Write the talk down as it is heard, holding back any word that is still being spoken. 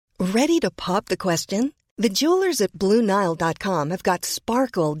Ready to pop the question? The jewelers at BlueNile.com have got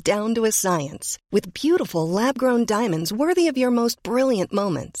sparkle down to a science with beautiful lab-grown diamonds worthy of your most brilliant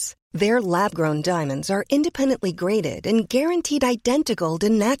moments. Their lab-grown diamonds are independently graded and guaranteed identical to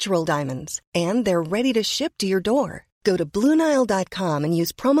natural diamonds, and they're ready to ship to your door. Go to BlueNile.com and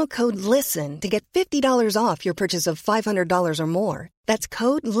use promo code LISTEN to get $50 off your purchase of $500 or more. That's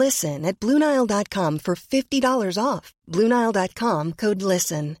code LISTEN at BlueNile.com for $50 off. BlueNile.com, code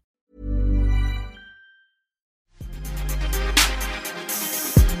LISTEN.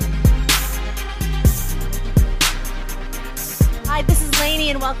 Hi, this is Lainey,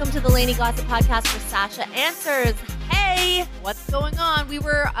 and welcome to the Lainey Gossip Podcast where Sasha answers. Hey! What's going on? We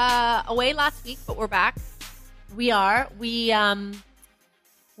were away last week, but we're back. We are. We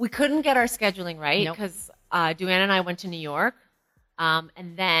couldn't get our scheduling right because Duane and I went to New York, and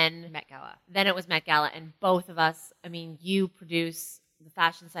then Met Gala. Then it was Met Gala, and both of us. I mean, you produce the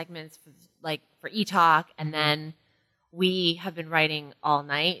fashion segments for eTalk, and then we have been writing all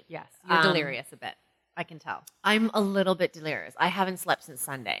night. Yes, you're delirious a bit. I can tell. I'm a little bit delirious. I haven't slept since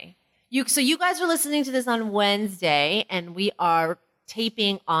Sunday. So you guys are listening to this on Wednesday, and we are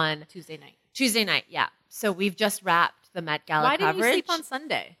taping on Tuesday night. Tuesday night, yeah. So we've just wrapped the Met Gala coverage. Why didn't you sleep on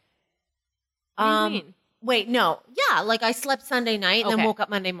Sunday? What do you mean? Wait, no. Yeah, I slept Sunday night and then woke up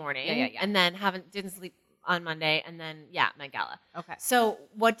Monday morning. Yeah. And then didn't sleep on Monday and then, Met Gala. Okay. So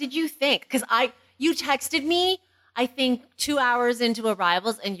what did you think? Because you texted me, I think 2 hours into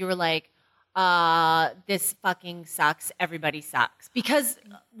arrivals, and you were like, this fucking sucks. Everybody sucks. Because,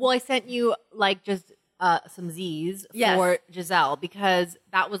 I sent you just some Z's Yes. for Giselle because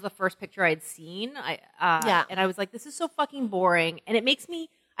that was the first picture I'd seen. And I was like, this is so fucking boring. And it makes me,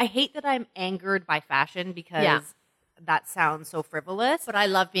 I hate that I'm angered by fashion because that sounds so frivolous. but I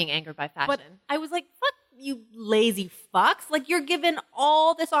love being angered by fashion. But I was like, fuck you lazy fucks. You're given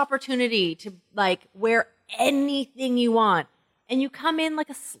all this opportunity to wear anything you want. And you come in like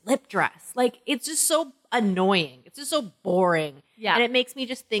a slip dress. It's just so annoying. It's just so boring. Yeah. And it makes me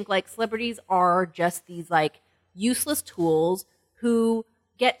just think celebrities are just these useless tools who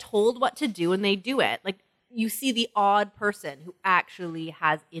get told what to do and they do it. You see the odd person who actually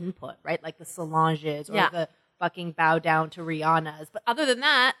has input, right? Like the Solanges or the fucking bow down to Rihanna's. But other than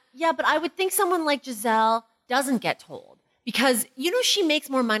that. Yeah, but I would think someone like Giselle doesn't get told because, she makes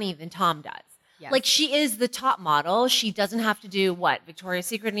more money than Tom does. Yes. She is the top model. She doesn't have to do Victoria's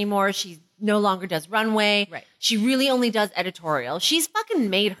Secret anymore. She no longer does runway. Right. She really only does editorial. She's fucking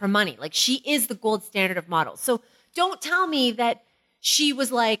made her money. She is the gold standard of models. So don't tell me that she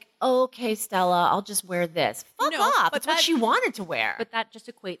was like, oh, okay, Stella, I'll just wear this. Fuck off. That's what she wanted to wear. But that just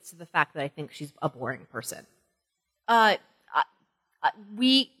equates to the fact that I think she's a boring person.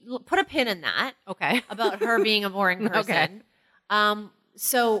 We put a pin in that. Okay. About her being a boring person. Okay.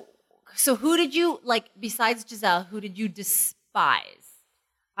 So who did you, besides Giselle, who did you despise?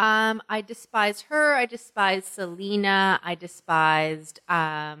 I despised her. I despised Selena. I despised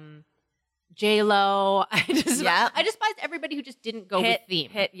J-Lo. I despised everybody who just didn't go with theme.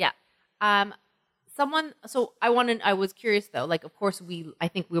 I was curious though, of course I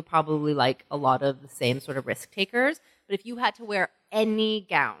think we'll probably like a lot of the same sort of risk takers, but if you had to wear any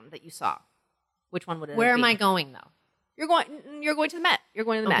gown that you saw, which one would it be? Where am I going though? You're going to the Met. You're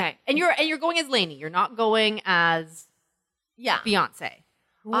going to the Okay. Met. And you're going as Lainey. You're not going as Beyonce.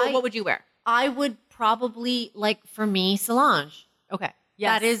 What would you wear? I would probably, for me, Solange. Okay.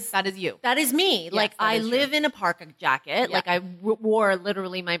 Yes. That is you. That is me. Yes, I is live in a parka jacket. Yeah. I wore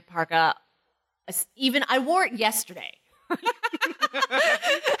literally my parka. I wore it yesterday.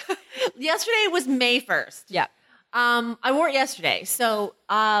 Yesterday was May 1st. Yeah. I wore it yesterday. So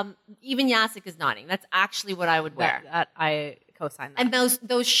even Yasik is nodding. That's actually what I would wear. That I co-sign that. And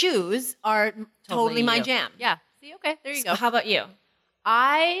those shoes are totally my you. jam. Yeah. See, okay, there you go. How about you?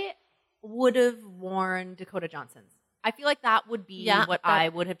 I would have worn Dakota Johnson's. I feel like that would be I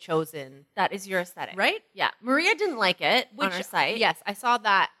would have chosen. That is your aesthetic. Right? Yeah. Maria didn't like it on her site. Yes, I saw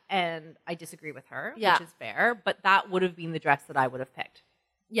that and I disagree with her, which is fair. But that would have been the dress that I would have picked.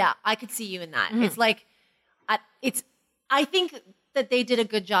 Yeah, I could see you in that. Mm-hmm. I think that they did a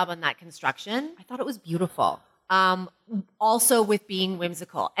good job on that construction. I thought it was beautiful. Also with being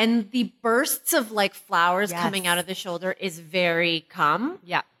whimsical. And the bursts of flowers coming out of the shoulder is very Comme.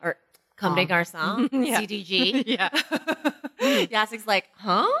 Yeah. Or Comme des Garçons. CDG. Yeah. Yasik's like,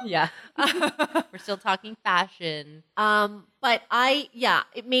 huh? Yeah. We're still talking fashion. But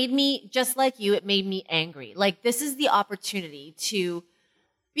it made me, just like you, it made me angry. This is the opportunity to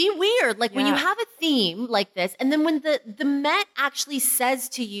be weird. When you have a theme like this, and then when the Met actually says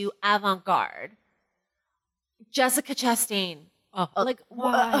to you avant-garde, Jessica Chastain, Oh, like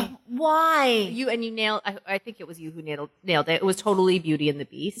why? Why? You nailed. I think it was you who nailed it. It was totally Beauty and the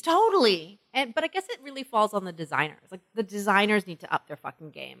Beast. Totally. But I guess it really falls on the designers. Like the designers need to up their fucking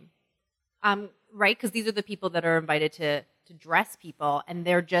game, right? Because these are the people that are invited to dress people, and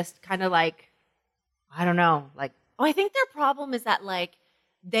they're just kind of like, I don't know, like. Oh, I think their problem is that like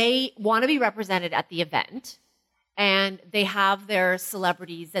they want to be represented at the event, and they have their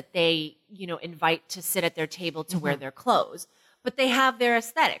celebrities that they invite to sit at their table to wear their clothes. But they have their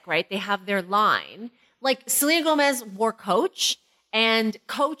aesthetic, right? They have their line. Like Selena Gomez wore Coach, and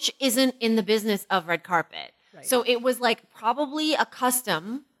Coach isn't in the business of red carpet. Right. So it was like probably a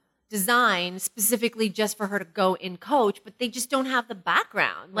custom design specifically just for her to go in Coach, but they just don't have the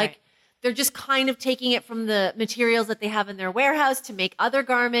background. Like they're just kind of taking it from the materials that they have in their warehouse to make other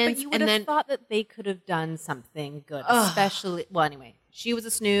garments. But you would have thought that they could have done something good, especially, well, anyway, she was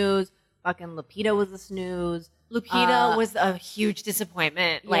a snooze. Fucking Lupita was a snooze. Lupita was a huge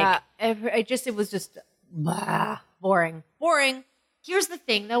disappointment. It was just boring. Here's the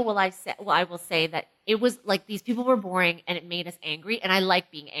thing, though. I will say that it was like these people were boring, and it made us angry. And I like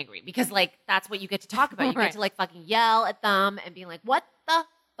being angry because, like, that's what you get to talk about. You get to like fucking yell at them and be like, "What the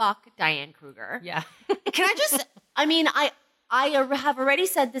fuck, Diane Kruger?" Yeah. Can I just? I mean, I have already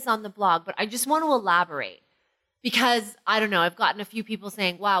said this on the blog, but I just want to elaborate. Because, I don't know, I've gotten a few people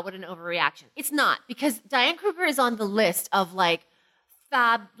saying, wow, what an overreaction. It's not, because Diane Kruger is on the list of, like,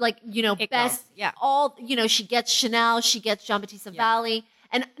 fab, like, best, all, she gets Chanel, she gets Jean-Baptiste Valli,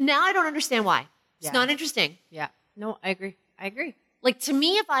 and now I don't understand why. It's not interesting. Yeah. No, I agree. Like, to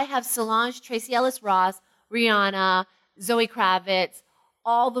me, if I have Solange, Tracy Ellis Ross, Rihanna, Zoe Kravitz,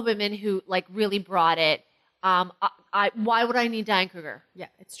 all the women who, like, really brought it, why would I need Diane Kruger? Yeah,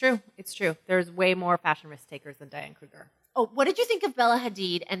 it's true. There's way more fashion risk takers than Diane Kruger. Oh, what did you think of Bella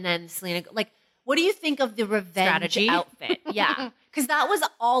Hadid and then Selena? Like, what do you think of the revenge outfit? Yeah, because that was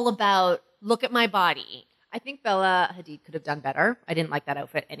all about look at my body. I think Bella Hadid could have done better. I didn't like that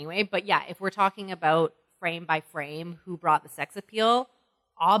outfit anyway. But yeah, if we're talking about frame by frame, who brought the sex appeal?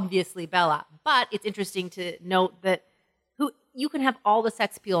 Obviously Bella. But it's interesting to note that you can have all the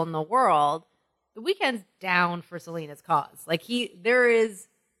sex appeal in the world. The Weeknd's down for Selena's cause. Like there is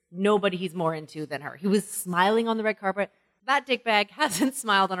nobody he's more into than her. He was smiling on the red carpet. That dickbag hasn't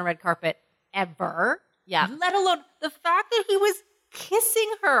smiled on a red carpet ever. Yeah. Let alone the fact that he was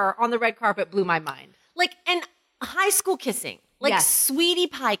kissing her on the red carpet blew my mind. Like, and high school kissing. Like sweetie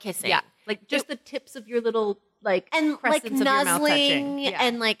pie kissing. Yeah. Like just the tips of your little like and like nuzzling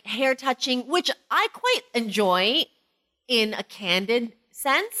and like hair touching, which I quite enjoy in a candid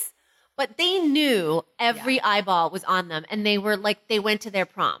sense. But they knew every eyeball was on them, and they were like, they went to their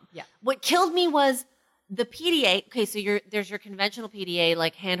prom. Yeah. What killed me was the PDA. Okay, so there's your conventional PDA,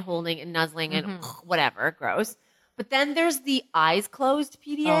 like hand holding and nuzzling and whatever, gross. But then there's the eyes closed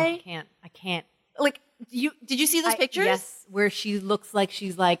PDA. Oh, I can't. Like, did you see those pictures? Yes, where she looks like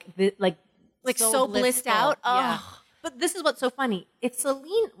she's like so blissed out. Oh. Yeah. But this is what's so funny. If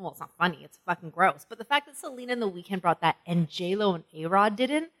Selena, well, it's not funny. It's fucking gross. But the fact that Selena and The Weeknd brought that, and J-Lo and A-Rod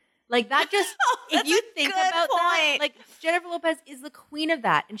didn't. Like that just, if you think about that, like Jennifer Lopez is the queen of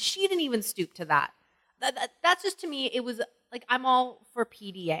that. And she didn't even stoop to that. That's just, to me, it was like, I'm all for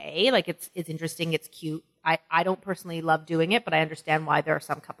PDA. Like it's interesting. It's cute. I don't personally love doing it, but I understand why there are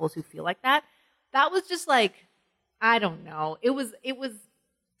some couples who feel like that. That was just like, I don't know. It was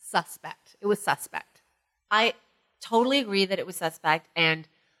suspect. It was suspect. I totally agree that it was suspect. And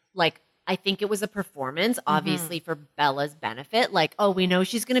like, I think it was a performance, obviously, for Bella's benefit. Like, oh, we know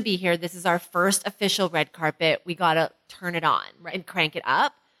she's going to be here. This is our first official red carpet. We got to turn it on and crank it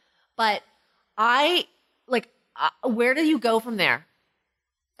up. But where do you go from there?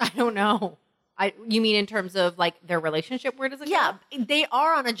 I don't know. You mean in terms of like their relationship? Where does it go? Yeah, they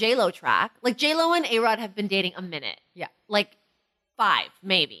are on a J-Lo track. Like J-Lo and A-Rod have been dating a minute. Yeah. Like 5,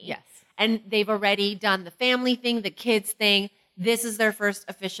 maybe. Yes. And they've already done the family thing, the kids thing. This is their first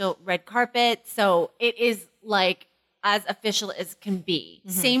official red carpet. So it is like as official as can be.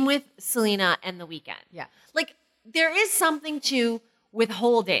 Same with Selena and The Weeknd. Yeah. Like there is something to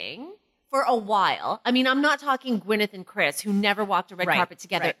withholding for a while. I mean, I'm not talking Gwyneth and Chris, who never walked a red carpet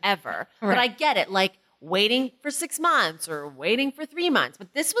together ever. But I get it. Like waiting for 6 months or waiting for 3 months.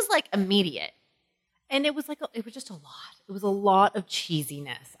 But this was like immediate. And it was like, it was just a lot. It was a lot of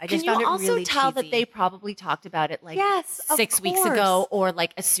cheesiness. I just found it really cheesy. Can you also tell that they probably talked about it like 6 weeks ago, or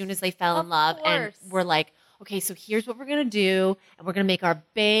like as soon as they fell in love and were like, okay, so here's what we're going to do. And we're going to make our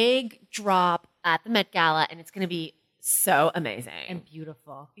big drop at the Met Gala. And it's going to be so amazing. And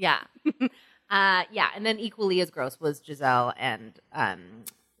beautiful. Yeah. Yeah. And then equally as gross was Giselle and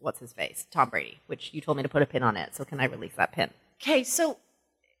what's his face? Tom Brady, which you told me to put a pin on it. So can I release that pin? Okay, so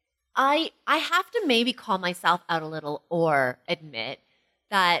I have to maybe call myself out a little or admit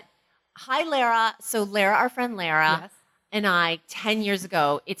that hi Lara. So Lara, our friend Lara, Yes. and I 10 years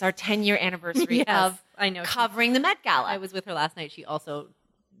ago, it's our 10-year anniversary Yes, of I know. covering the Met Gala. I was with her last night. She also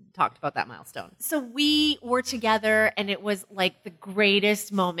talked about that milestone. So we were together and it was like the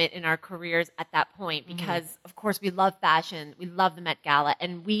greatest moment in our careers at that point because of course we love fashion, we love the Met Gala,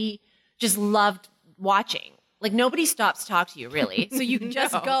 and we just loved watching. Like nobody stops to talk to you really. So you can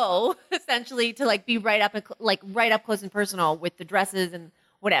just go essentially to like be right up close and personal with the dresses and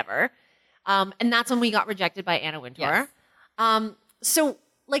whatever. And that's when we got rejected by Anna Wintour. Yes. So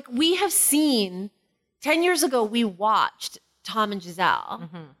like we have seen 10 years ago, we watched Tom and Giselle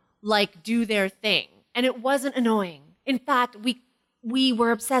like do their thing, and it wasn't annoying. In fact, we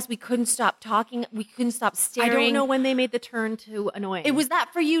were obsessed. We couldn't stop talking. We couldn't stop staring. I don't know when they made the turn to annoying. It was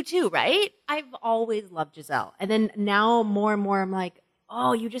that for you too, right? I've always loved Giselle. And then now more and more I'm like,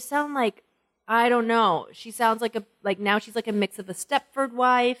 oh, you just sound like, I don't know. She sounds like now she's like a mix of a Stepford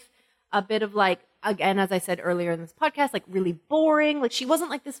wife, a bit of like, again, as I said earlier in this podcast, like really boring. Like she wasn't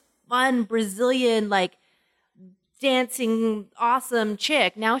like this fun Brazilian, like dancing, awesome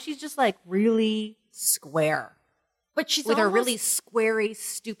chick. Now she's just like really square. But she's with almost, her really squarey,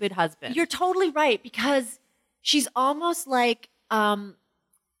 stupid husband. You're totally right, because she's almost like a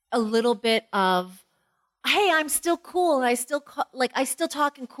little bit of, hey, I'm still cool and I still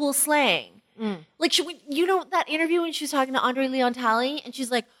talk in cool slang. Like you know that interview when she was talking to Andre Leon Talley and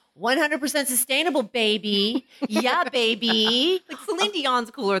she's like, 100% sustainable, baby. Yeah, baby. Like Celine Dion's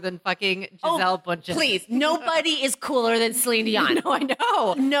cooler than fucking Giselle Bundchen. Please, nobody is cooler than Celine Dion. No, I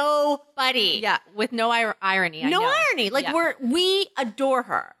know. Nobody. Yeah, with no irony. No irony. Like we adore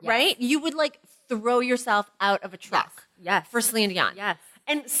her, right? You would like throw yourself out of a truck, Yes. for Celine Dion. Yes.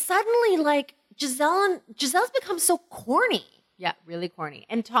 And suddenly, like Giselle's become so corny. Yeah, really corny.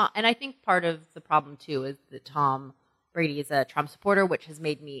 And I think part of the problem too is that Tom Brady is a Trump supporter, which has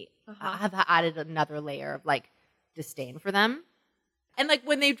made me have added another layer of like disdain for them. And like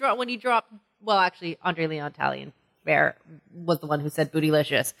when he dropped, well, actually, Andre Leon Talley and Fair was the one who said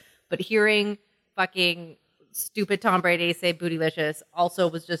bootylicious, but hearing fucking stupid Tom Brady say bootylicious also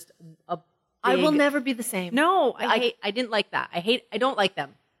was just a big, I will never be the same. No, I didn't like that. I don't like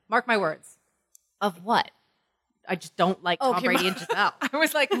them. Mark my words. Of what? I just don't like Tom Brady and Giselle. I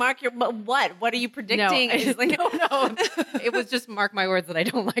was like, Mark, what? What are you predicting? No, no. It was just mark my words that I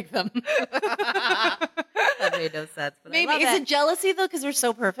don't like them. That made no sense. But maybe is it jealousy though? Because they're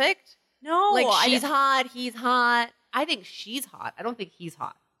so perfect. No, like she's hot, he's hot. I think she's hot. I don't think he's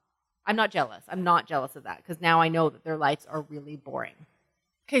hot. I'm not jealous. I'm not jealous of that because now I know that their lives are really boring.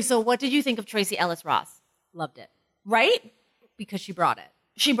 Okay, so what did you think of Tracee Ellis Ross? Loved it. Right? Because she brought it.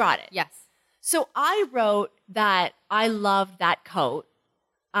 She brought it. Yes. So I wrote that I loved that coat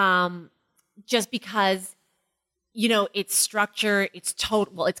just because, you know, it's structure, it's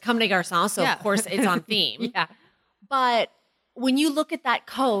total. Well, it's Comme des Garçons, so of course it's on theme. Yeah. But when you look at that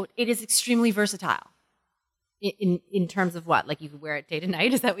coat, it is extremely versatile. In terms of what? Like you could wear it day to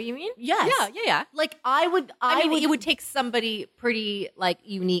night? Is that what you mean? Yes. Yeah. Like I mean, it would take somebody pretty like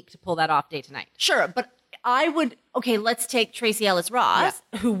unique to pull that off day to night. Sure, but let's take Tracee Ellis Ross,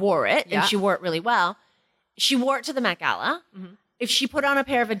 who wore it, and she wore it really well. She wore it to the Met Gala. Mm-hmm. If she put on a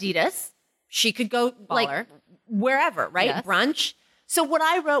pair of Adidas, she could go like wherever, right? Yes. Brunch. So what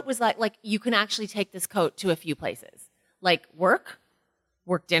I wrote was like you can actually take this coat to a few places, like work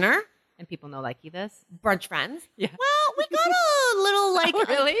dinner. And people know like you this? Brunch friends. Yeah. Well, we got a little like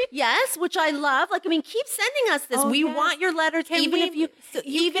really? Yes, which I love. Like, I mean, keep sending us this. Oh, We want your letters, even if you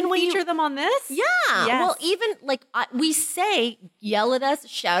even when feature them on this? Yeah. Yes. Well, even like we say, yell at us,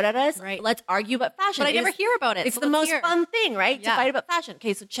 shout at us. Right. Let's argue about fashion. But I never hear about it. It's so the most fun thing, right? Yeah. To fight about fashion.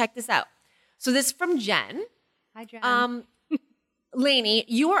 Okay, so check this out. So this is from Jen. Hi, Jen. Lainey,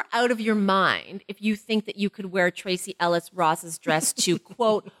 you are out of your mind if you think that you could wear Tracee Ellis Ross's dress to,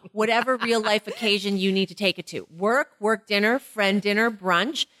 quote, whatever real life occasion you need to take it to. Work dinner, friend dinner,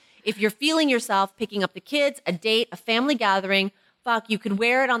 brunch. If you're feeling yourself, picking up the kids, a date, a family gathering, fuck, you could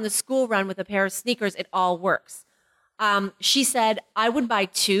wear it on the school run with a pair of sneakers. It all works. She said, I would buy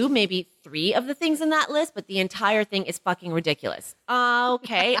 2, maybe 3 of the things in that list, but the entire thing is fucking ridiculous.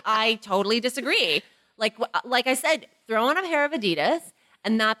 Okay, I totally disagree. Like I said, throw on a pair of Adidas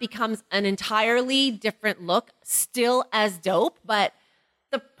and that becomes an entirely different look, still as dope. But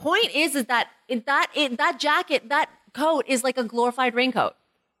the point is that that jacket, that coat is like a glorified raincoat.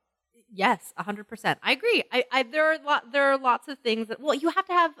 Yes, 100%. I agree. There are lots of things that, well, you have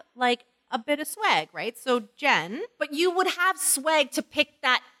to have like a bit of swag, right? So Jen. But you would have swag to pick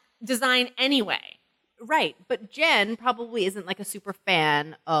that design anyway. Right. But Jen probably isn't like a super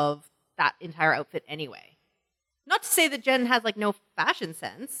fan of that entire outfit anyway. Not to say that Jen has like no fashion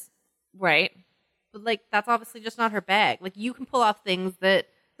sense. Right. But like, that's obviously just not her bag. Like, you can pull off things that,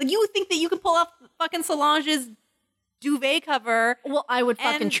 like, you would think that you can pull off fucking Solange's duvet cover. Well, I would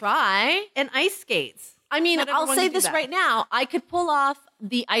fucking try. And ice skates. I mean, I'll say this right now. I could pull off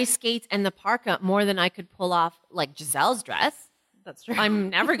the ice skates and the parka more than I could pull off like Giselle's dress. That's true. I'm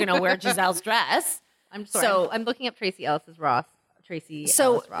never going to wear Giselle's dress. I'm sorry. So I'm looking up Tracy Ellis Ross.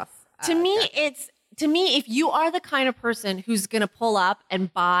 To me, if you are the kind of person who's going to pull up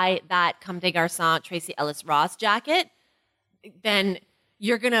and buy that Comme des Garçons Tracy Ellis Ross jacket, then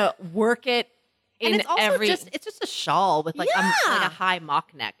you're going to work it in and it's also it's just a shawl with like a high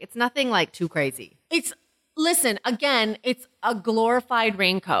mock neck. It's nothing like too crazy. Listen, again, it's a glorified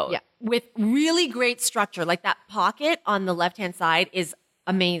raincoat with really great structure. Like that pocket on the left-hand side is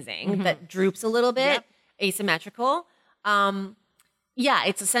amazing. That droops a little bit, asymmetrical.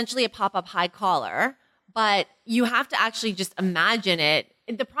 It's essentially a pop-up high collar, but you have to actually just imagine it.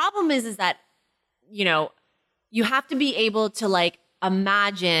 The problem is that, you know, you have to be able to like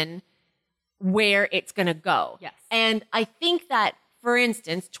imagine where it's going to go. Yes. And I think that, for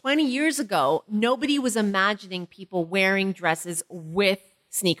instance, 20 years ago, nobody was imagining people wearing dresses with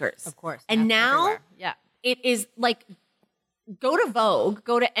sneakers. Of course. And now it is like, go to Vogue,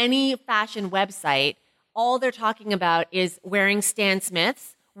 go to any fashion website. All they're talking about is wearing Stan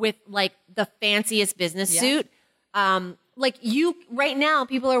Smiths with like the fanciest business suit. Right now,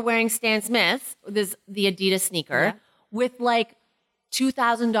 people are wearing Stan Smiths, the Adidas sneaker, with like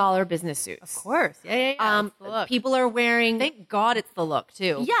 $2,000 business suits. Of course. Yeah. People are wearing... Thank God it's the look,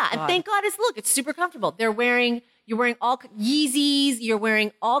 too. Yeah, and thank God it's the look. It's super comfortable. You're wearing all Yeezys. You're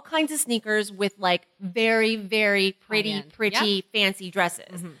wearing all kinds of sneakers with like very, very pretty, fancy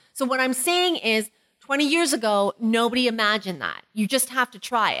dresses. So what I'm saying is 20 years ago, nobody imagined that. You just have to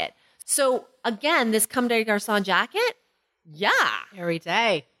try it. So again, this Comme des Garçons jacket, every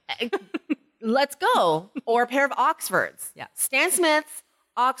day. Let's go. Or a pair of Oxfords. Yeah. Stan Smiths,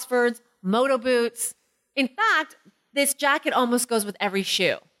 Oxfords, moto boots. In fact, this jacket almost goes with every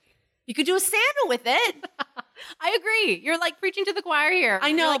shoe. You could do a sandal with it. I agree. You're like preaching to the choir here.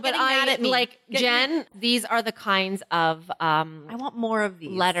 I know, like but Jen, these are the kinds of I want more of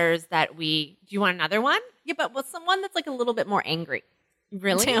these letters that do you want another one? Yeah, but with someone that's like a little bit more angry.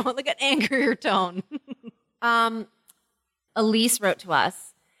 Really? I want like an angrier tone. Elise wrote to us.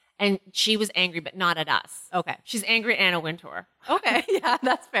 And she was angry, but not at us. Okay. She's angry at Anna Wintour. Okay. Yeah,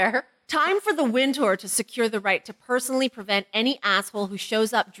 that's fair. Time for the Wintour to secure the right to personally prevent any asshole who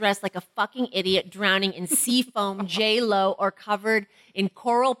shows up dressed like a fucking idiot drowning in sea foam, J-Lo, or covered in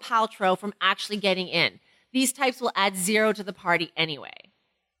Coral Paltrow from actually getting in. These types will add zero to the party anyway.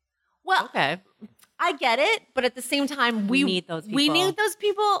 Well, okay. I get it, but at the same time, we need those people. We need those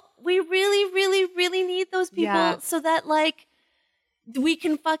people. We really, really, really need those people so that like we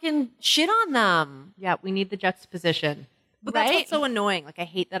can fucking shit on them. Yeah, we need the juxtaposition. But that's what's so annoying. Like, I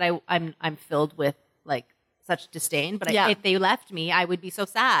hate that I'm filled with like such disdain. But if they left me, I would be so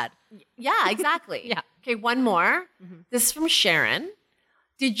sad. Yeah, exactly. Yeah. Okay, one more. This is from Sharon.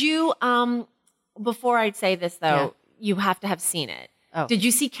 Did you? Before I say this though, you have to have seen it. Oh. Did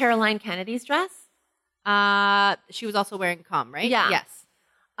you see Caroline Kennedy's dress? She was also wearing Comme, right? Yeah.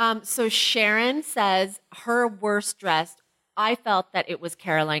 Yes. So Sharon says her worst dress. I felt that it was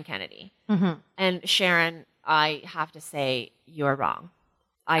Caroline Kennedy. And Sharon, I have to say, you're wrong.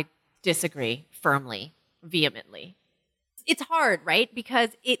 I disagree firmly, vehemently. It's hard, right? Because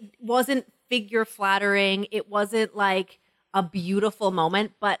it wasn't figure flattering. It wasn't like a beautiful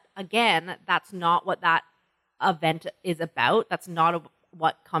moment. But again, that's not what that event is about. That's not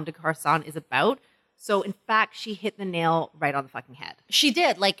what Comme des Garçons is about. So in fact, she hit the nail right on the fucking head. She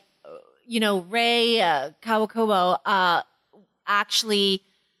did. Like, Ray Kawakubo actually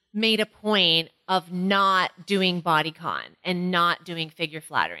made a point of not doing bodycon and not doing figure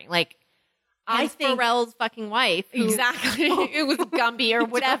flattering. Like, I think Pharrell's fucking wife. Exactly. It was Gumby or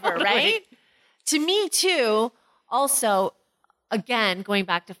whatever, totally. Right? To me, too, also, again, going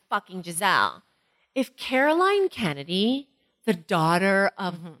back to fucking Giselle, if Caroline Kennedy, the daughter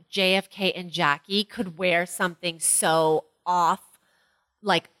of JFK and Jackie, could wear something so off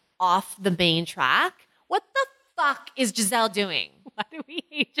the main track, what the fuck is Giselle doing? Why do we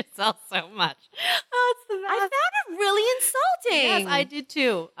hate Giselle so much? Oh, it's the best. I found it really insulting. Yes, I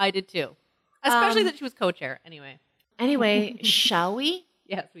did too. Especially that she was co-chair. Anyway, shall we?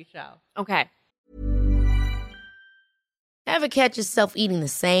 Yes, we shall. Okay. Ever catch yourself eating the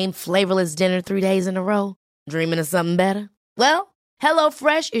same flavorless dinner 3 days in a row? Dreaming of something better? Well,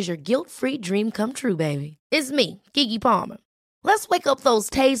 HelloFresh is your guilt-free dream come true, baby. It's me, Keke Palmer. Let's wake up those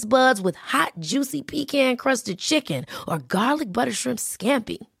taste buds with hot, juicy pecan-crusted chicken or garlic butter shrimp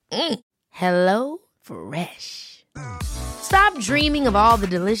scampi. Hello Fresh. Stop dreaming of all the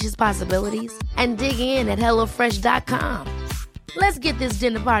delicious possibilities and dig in at HelloFresh.com. Let's get this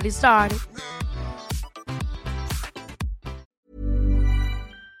dinner party started.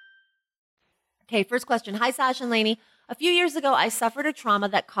 Okay, first question. Hi, Sasha and Lainey. A few years ago, I suffered a trauma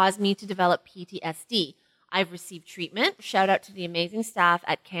that caused me to develop PTSD. I've received treatment. Shout out to the amazing staff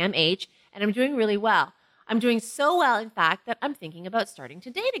at CAMH, and I'm doing really well. I'm doing so well, in fact, that I'm thinking about starting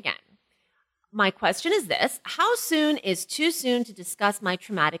to date again. My question is this: how soon is too soon to discuss my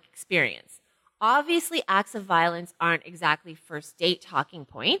traumatic experience? Obviously, acts of violence aren't exactly first date talking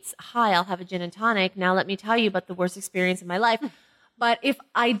points. Hi, I'll have a gin and tonic. Now let me tell you about the worst experience in my life. But if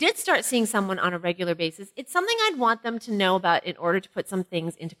I did start seeing someone on a regular basis, it's something I'd want them to know about in order to put some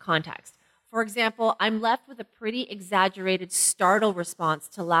things into context. For example, I'm left with a pretty exaggerated startle response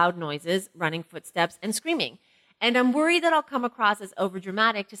to loud noises, running footsteps, and screaming. And I'm worried that I'll come across as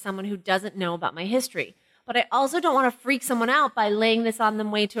overdramatic to someone who doesn't know about my history. But I also don't want to freak someone out by laying this on them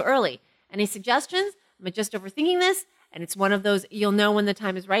way too early. Any suggestions? Am I just overthinking this? And it's one of those you'll know when the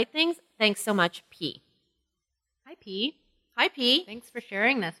time is right things. Thanks so much, P. Hi, P. Hi, P. Thanks for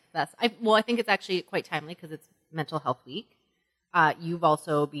sharing this with us. I think it's actually quite timely because it's Mental Health Week. You've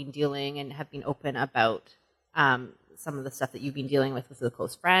also been dealing and have been open about some of the stuff that you've been dealing with a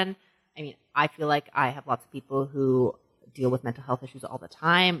close friend. I mean, I feel like I have lots of people who deal with mental health issues all the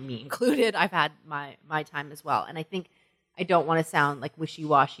time, me included. I've had my time as well. And I think I don't want to sound like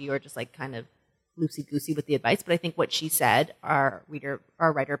wishy-washy or just like kind of loosey-goosey with the advice, but I think what she said, our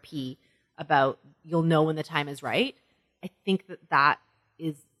writer P, about you'll know when the time is right, I think that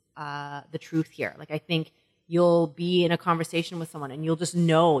is the truth here. Like, I think you'll be in a conversation with someone and you'll just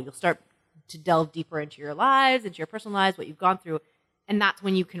know, you'll start to delve deeper into your lives, into your personal lives, what you've gone through. And that's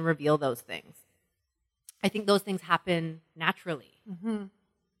when you can reveal those things. I think those things happen naturally. Mm-hmm.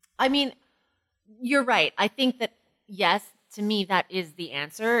 I mean, you're right. I think that, yes, to me, that is the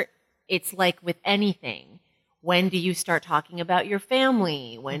answer. It's like with anything. When do you start talking about your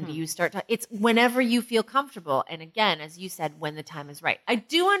family? When do you start it's whenever you feel comfortable. And again, as you said, when the time is right. I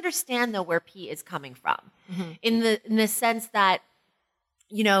do understand, though, where P is coming from in the sense that,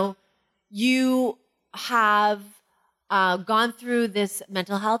 you know, you have gone through this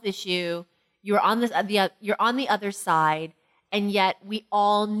mental health issue. You're on you're on the other side, and yet we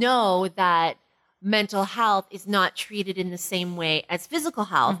all know that mental health is not treated in the same way as physical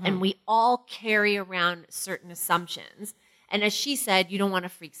health, and we all carry around certain assumptions. And as she said, you don't want to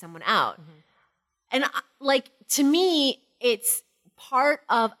freak someone out. And like, to me, it's part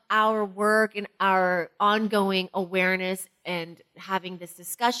of our work and our ongoing awareness and having this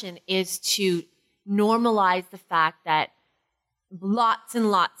discussion is to normalize the fact that lots and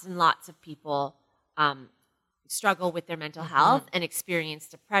lots and lots of people struggle with their mental health and experience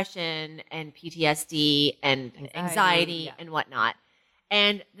depression and PTSD and anxiety and whatnot.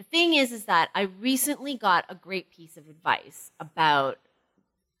 And the thing is that I recently got a great piece of advice about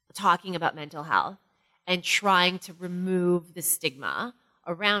talking about mental health and trying to remove the stigma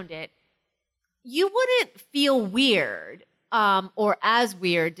around it. You wouldn't feel weird or as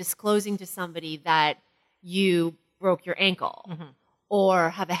weird disclosing to somebody that you broke your ankle or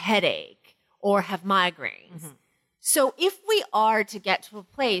have a headache or have migraines. So if we are to get to a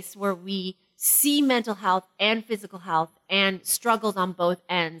place where we see mental health and physical health and struggles on both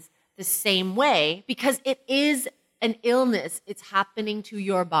ends the same way, because it is an illness, it's happening to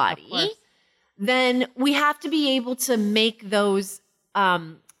your body, then we have to be able to make those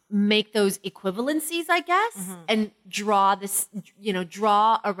equivalencies, I guess, and draw this,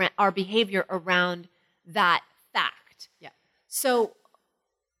 draw our behavior around that fact. Yeah. So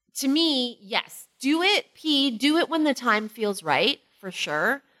to me, yes, do it when the time feels right, for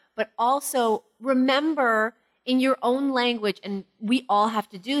sure. But also remember in your own language, and we all have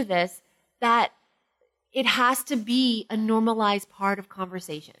to do this, that it has to be a normalized part of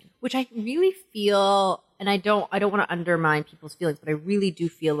conversation. Which I really feel, and I don't want to undermine people's feelings, but I really do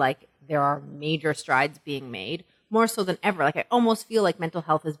feel like there are major strides being made, more so than ever. Like, I almost feel like mental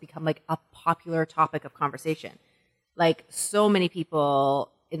health has become like a popular topic of conversation. Like, so many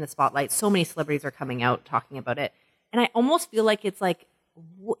people in the spotlight, so many celebrities are coming out talking about it. And I almost feel like it's like,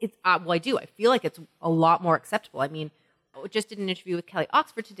 I do. I feel like it's a lot more acceptable. I mean, I just did an interview with Kelly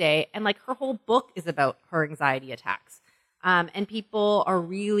Oxford today, and like her whole book is about her anxiety attacks. And people are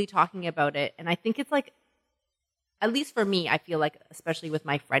really talking about it. And I think it's like, at least for me, I feel like, especially with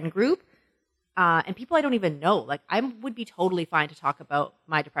my friend group, and people I don't even know. Like, I would be totally fine to talk about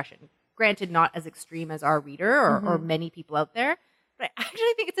my depression. Granted, not as extreme as our reader or many people out there, but I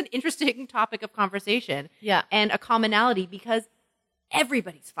actually think it's an interesting topic of conversation. Yeah. And a commonality because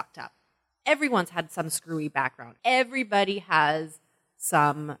everybody's fucked up. Everyone's had some screwy background. Everybody has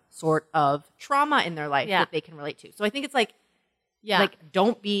some sort of trauma in their life that they can relate to. So I think it's like,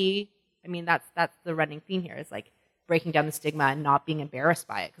 don't be, I mean, that's the running theme here is like breaking down the stigma and not being embarrassed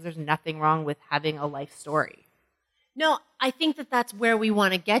by it because there's nothing wrong with having a life story. No, I think that that's where we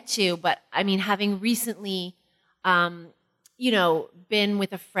want to get to. But I mean, having recently, been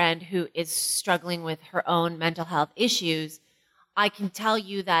with a friend who is struggling with her own mental health issues, I can tell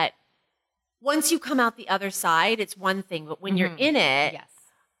you that once you come out the other side, it's one thing. But when you're in it,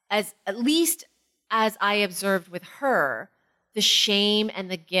 at least as I observed with her, the shame and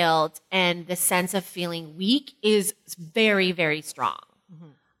the guilt and the sense of feeling weak is very, very strong.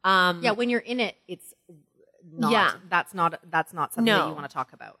 When you're in it, it's not. That's not something that you want to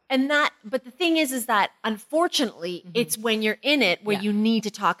talk about. But the thing is that unfortunately, it's when you're in it where you need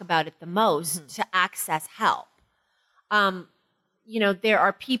to talk about it the most to access help. There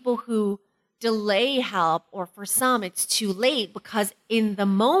are people who delay help, or for some, it's too late because in the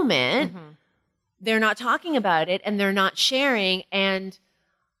moment, they're not talking about it and they're not sharing, and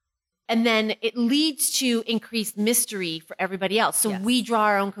then it leads to increased mystery for everybody else. So we draw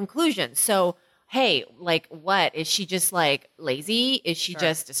our own conclusions. So, hey, like, what? Is she just like lazy? Is she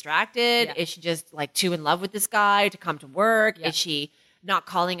just distracted? Is she just like too in love with this guy to come to work? Is she not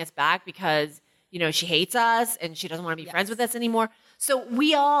calling us back because, she hates us and she doesn't want to be friends with us anymore? So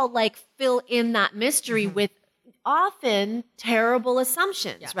we all like fill in that mystery with often terrible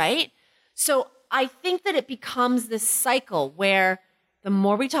assumptions, right? So I think that it becomes this cycle where the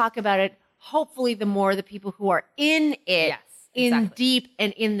more we talk about it, hopefully the more the people who are in it, in deep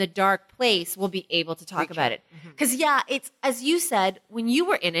and in the dark place, will be able to talk about it. Because it's, as you said, when you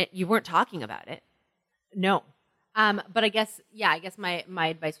were in it, you weren't talking about it. No. But I guess my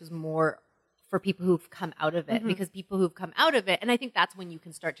advice was more for people who've come out of it, because people who've come out of it, and I think that's when you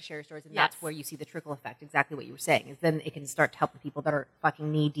can start to share your stories, and that's where you see the trickle effect, exactly what you were saying, is then it can start to help the people that are fucking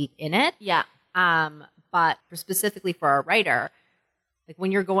knee deep in it. Yeah. But specifically for our writer, like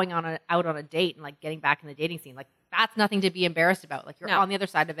when you're going out on a date and like getting back in the dating scene, like that's nothing to be embarrassed about. Like you're on the other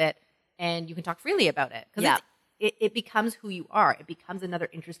side of it and you can talk freely about it. Because it becomes who you are. It becomes another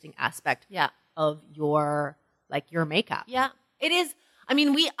interesting aspect of your makeup. Yeah, it is. I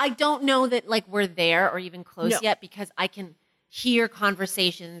mean, I don't know that like we're there or even close yet, because I can hear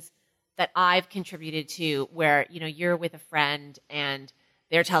conversations that I've contributed to where, you're with a friend and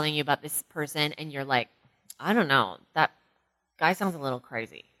they're telling you about this person and you're like, I don't know, that guy sounds a little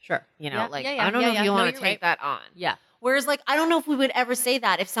crazy. Sure. I don't know if you want to take that on. Yeah. Whereas like, I don't know if we would ever say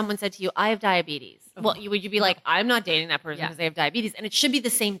that if someone said to you, I have diabetes. Well, would you be like, I'm not dating that person because they have diabetes? And it should be the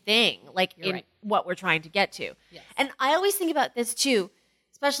same thing, like what we're trying to get to. Yes. And I always think about this too,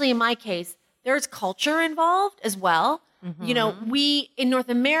 especially in my case, there's culture involved as well. We in North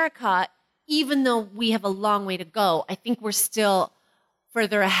America, even though we have a long way to go, I think we're still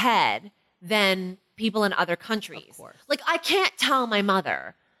further ahead than people in other countries. Of course. Like I can't tell my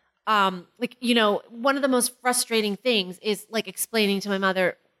mother, one of the most frustrating things is like explaining to my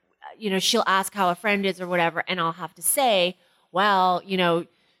mother, she'll ask how a friend is or whatever, and I'll have to say, well,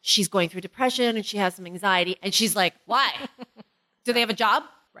 she's going through depression and she has some anxiety, and she's like, why? Do they have a job?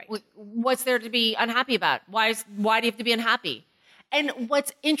 Right. What's there to be unhappy about? Why do you have to be unhappy? And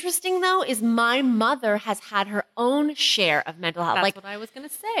what's interesting, though, is my mother has had her own share of mental health. That's what I was going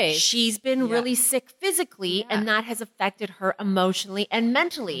to say. She's been really sick physically, and that has affected her emotionally and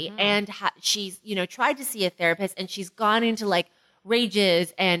mentally. And she's, tried to see a therapist, and she's gone into like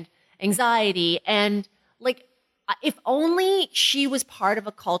rages and anxiety. And like, if only she was part of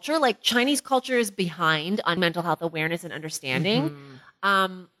a culture, like Chinese culture is behind on mental health awareness and understanding.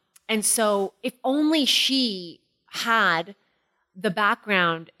 And so if only she had the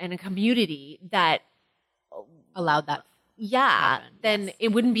background and a community that allowed that happen, then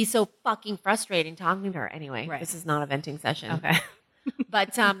it wouldn't be so fucking frustrating talking to her. Anyway, this is not a venting session. Okay.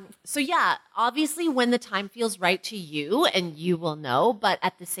 But obviously when the time feels right to you, and you will know, but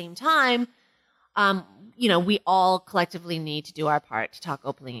at the same time, we all collectively need to do our part to talk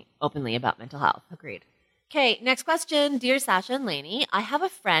openly about mental health. Agreed. Okay, next question. Dear Sasha and Lainey, I have a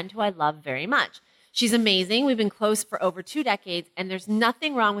friend who I love very much. She's amazing. We've been close for over 2 decades, and there's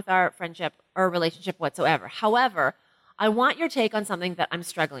nothing wrong with our friendship or relationship whatsoever. However, I want your take on something that I'm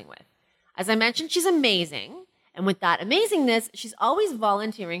struggling with. As I mentioned, she's amazing, and with that amazingness, she's always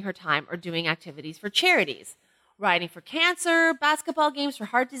volunteering her time or doing activities for charities. riding for cancer, basketball games for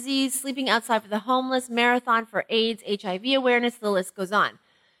heart disease, sleeping outside for the homeless, marathon for AIDS, HIV awareness, the list goes on.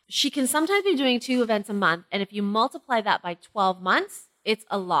 She can sometimes be doing 2 events a month, and if you multiply that by 12 months, it's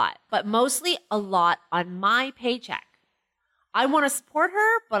a lot, but mostly a lot on my paycheck. I want to support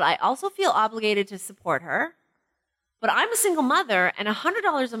her, but I also feel obligated to support her. But I'm a single mother, and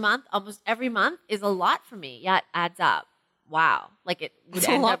 $100 a month, almost every month, is a lot for me. Yeah, it adds up. Wow. Like it would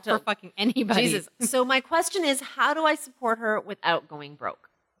end up for fucking anybody. Jesus. So my question is, how do I support her without going broke?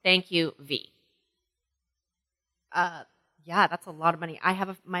 Thank you, V. Yeah, that's a lot of money. I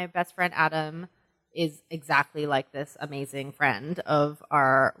have my best friend Adam is exactly like this amazing friend of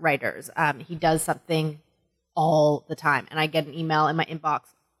our writers. He does something all the time, and I get an email in my inbox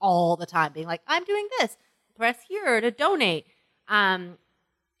all the time being like, I'm doing this. Press here to donate. And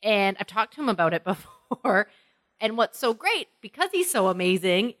I've talked to him about it before. And what's so great, because he's so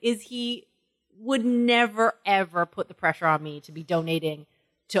amazing, is he would never, ever put the pressure on me to be donating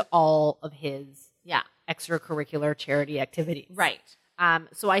to all of his extracurricular charity activities. Right.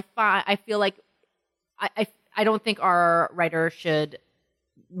 So I feel like I don't think our writer should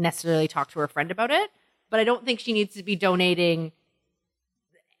necessarily talk to her friend about it, but I don't think she needs to be donating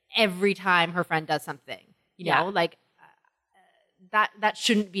every time her friend does something. You know, like that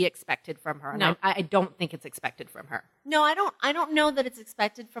shouldn't be expected from her. No. And I don't think it's expected from her. No, I don't know that it's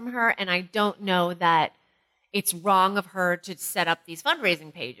expected from her, and I don't know that it's wrong of her to set up these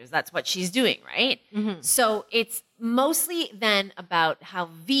fundraising pages. That's what she's doing, right? Mm-hmm. So it's mostly then about how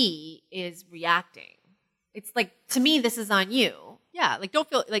V is reacting. It's like, to me, this is on you. Yeah, like don't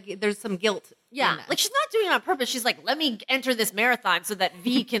feel like there's some guilt. Yeah, like she's not doing it on purpose. She's like, let me enter this marathon so that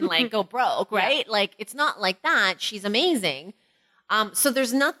V can like go broke, right? Yeah. Like it's not like that. She's amazing. So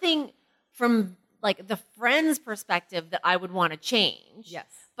there's nothing from like the friend's perspective that I would want to change. Yes,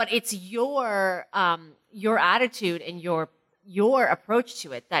 but it's your attitude and your approach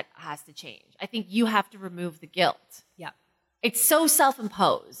to it that has to change. I think you have to remove the guilt. Yeah, it's so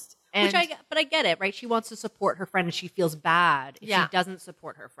self-imposed. But I get it, right? She wants to support her friend and she feels bad if she doesn't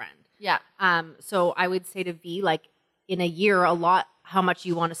support her friend. Yeah. So I would say to V, like, in a year, how much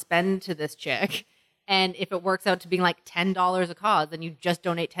you want to spend to this chick. And if it works out to being like $10 a cause, then you just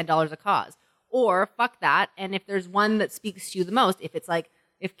donate $10 a cause. Or fuck that. And if there's one that speaks to you the most, if it's like,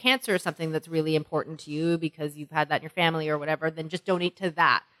 if cancer is something that's really important to you because you've had that in your family or whatever, then just donate to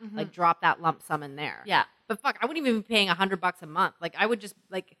that. Mm-hmm. Like drop that lump sum in there. Yeah. But fuck, I wouldn't even be paying $100 a month. Like I would just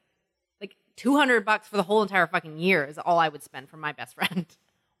like $200 for the whole entire fucking year is all I would spend for my best friend.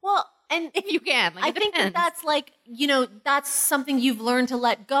 Well, and if you can, like, I think that's like, that's something you've learned to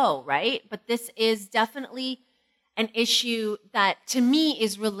let go, right? But this is definitely an issue that to me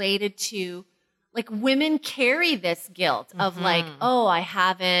is related to like women carry this guilt of like, oh,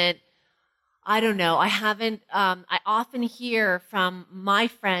 I often hear from my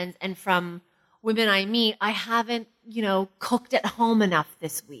friends and from women I meet, I haven't, cooked at home enough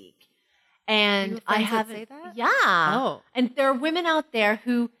this week. And I haven't. Say that? Yeah. Oh. And there are women out there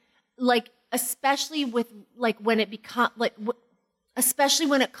who, like, especially with like when it especially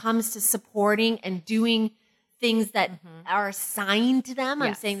when it comes to supporting and doing things that are assigned to them. Yes.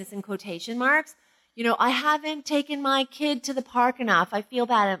 I'm saying this in quotation marks. I haven't taken my kid to the park enough. I feel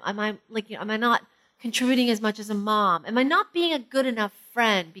bad. Am I not contributing as much as a mom? Am I not being a good enough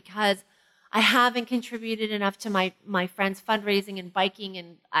friend because I haven't contributed enough to my friends' fundraising and biking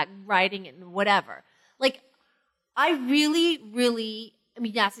and riding and whatever. Like, I really, really,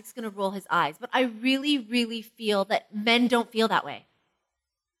 Yasik's going to roll his eyes, but I really, really feel that men don't feel that way.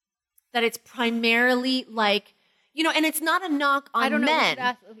 That it's primarily like, and it's not a knock on men.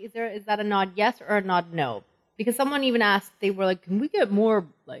 I don't know. Is that a nod yes or a nod no? Because someone even asked, they were like, can we get more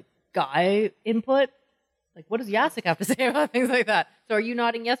like guy input? Like, what does Yasik have to say about things like that? So are you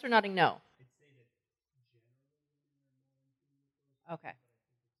nodding yes or nodding no? Okay.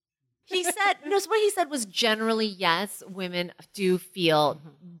 He said, what he said was generally yes, women do feel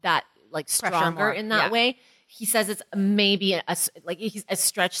that like stronger in that way. He says it's maybe a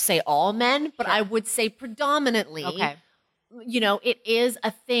stretch to say all men, but I would say predominantly, it is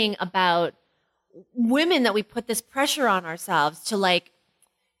a thing about women that we put this pressure on ourselves to like,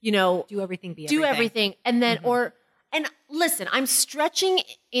 do everything, and then, and listen, I'm stretching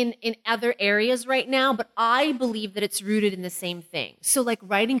in other areas right now, but I believe that it's rooted in the same thing. So like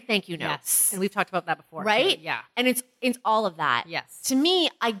writing thank you notes. Yes. And we've talked about that before. Right? Too. Yeah. And it's all of that. Yes. To me,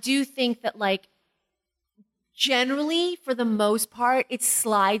 I do think that like generally for the most part, it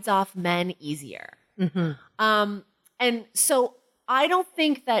slides off men easier. Mm-hmm. And so I don't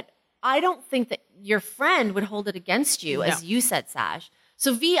think that your friend would hold it against you, as you said, Sash.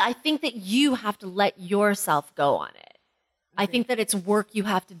 So V, I think that you have to let yourself go on it. I think that it's work you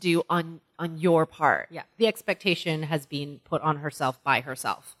have to do on your part. Yeah. The expectation has been put on herself by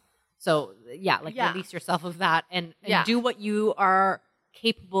herself. So release yourself of that and do what you are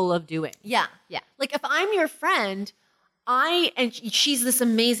capable of doing. Yeah. Yeah. Like if I'm your friend, she's this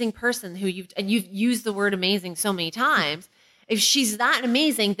amazing person who you've used the word amazing so many times. If she's that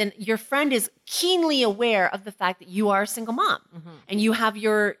amazing, then your friend is keenly aware of the fact that you are a single mom and you have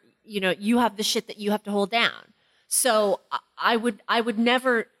you have the shit that you have to hold down. So I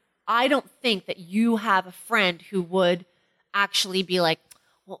don't think that you have a friend who would actually be like,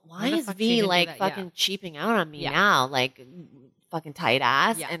 well, why is V like fucking cheaping out on me now? Like fucking tight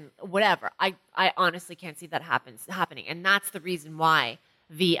ass and whatever. I honestly can't see that happening. And that's the reason why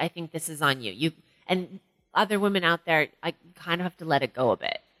V, I think this is on you. You and other women out there, I kind of have to let it go a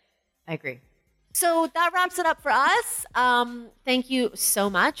bit. I agree. So that wraps it up for us. Thank you so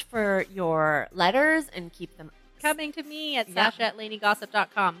much for your letters and keep them coming to me at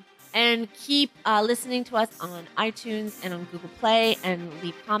Sasha@LaineyGossip.com. And keep listening to us on iTunes and on Google Play and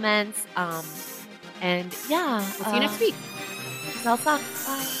leave comments. We'll see you next week. Sell socks.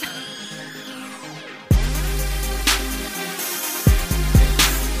 Bye.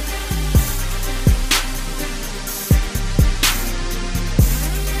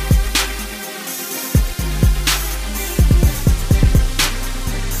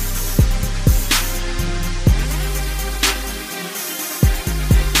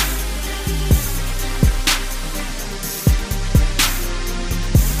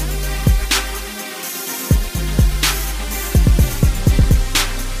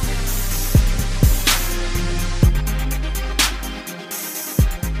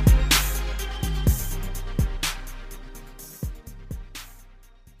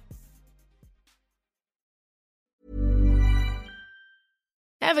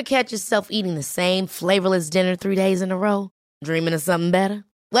 Ever catch yourself eating the same flavorless dinner 3 days in a row? Dreaming of something better?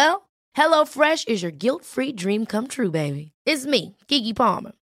 Well, HelloFresh is your guilt-free dream come true, baby. It's me, Keke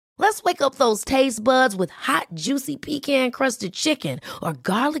Palmer. Let's wake up those taste buds with hot, juicy pecan-crusted chicken or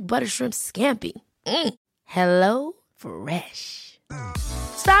garlic butter shrimp scampi. Hello Fresh.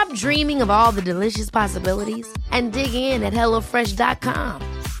 Stop dreaming of all the delicious possibilities and dig in at HelloFresh.com.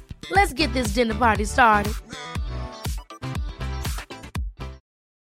 Let's get this dinner party started.